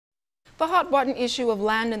The hot-button issue of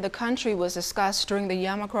land in the country was discussed during the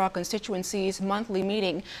Yamacraw Constituency's monthly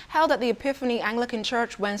meeting held at the Epiphany Anglican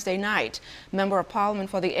Church Wednesday night. Member of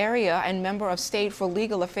Parliament for the area and Member of State for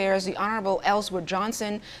Legal Affairs, the Honorable Ellsworth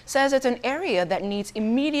Johnson, says it's an area that needs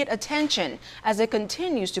immediate attention as it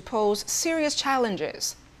continues to pose serious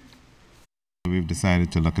challenges. We've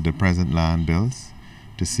decided to look at the present land bills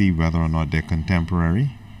to see whether or not they're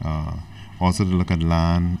contemporary. Also to look at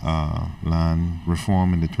land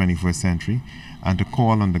reform in the 21st century, and to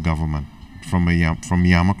call on the government from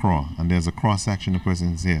Yamacraw, and there's a cross-section of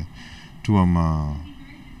persons here, to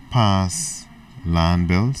pass land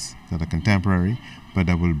bills that are contemporary, but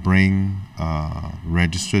that will bring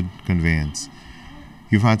registered conveyance.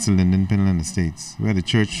 You've had Linden in the States, where the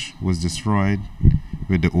church was destroyed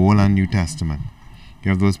with the Old and New Testament. You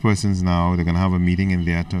have those persons now, they're going to have a meeting in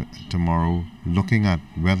there tomorrow looking at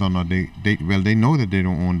whether or not they know that they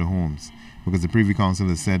don't own the homes because the Privy Council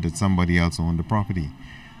has said that somebody else owned the property.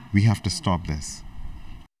 We have to stop this.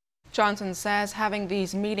 Johnson says having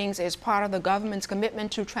these meetings is part of the government's commitment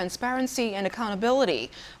to transparency and accountability.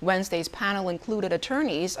 Wednesday's panel included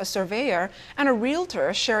attorneys, a surveyor, and a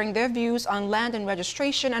realtor sharing their views on land and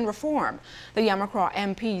registration and reform. The Yamacraw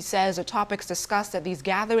MP says the topics discussed at these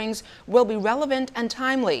gatherings will be relevant and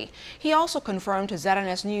timely. He also confirmed to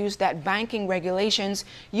ZNS News that banking regulations,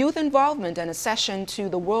 youth involvement, and accession to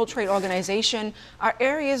the World Trade Organization are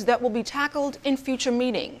areas that will be tackled in future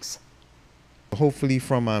meetings. Hopefully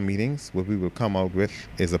from our meetings, what we will come out with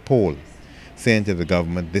is a poll saying to the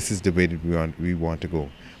government, this is the way that we want to go.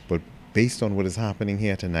 But based on what is happening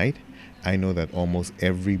here tonight, I know that almost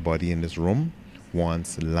everybody in this room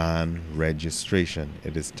wants land registration.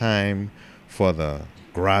 It is time for the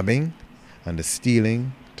grabbing and the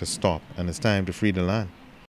stealing to stop, and it's time to free the land.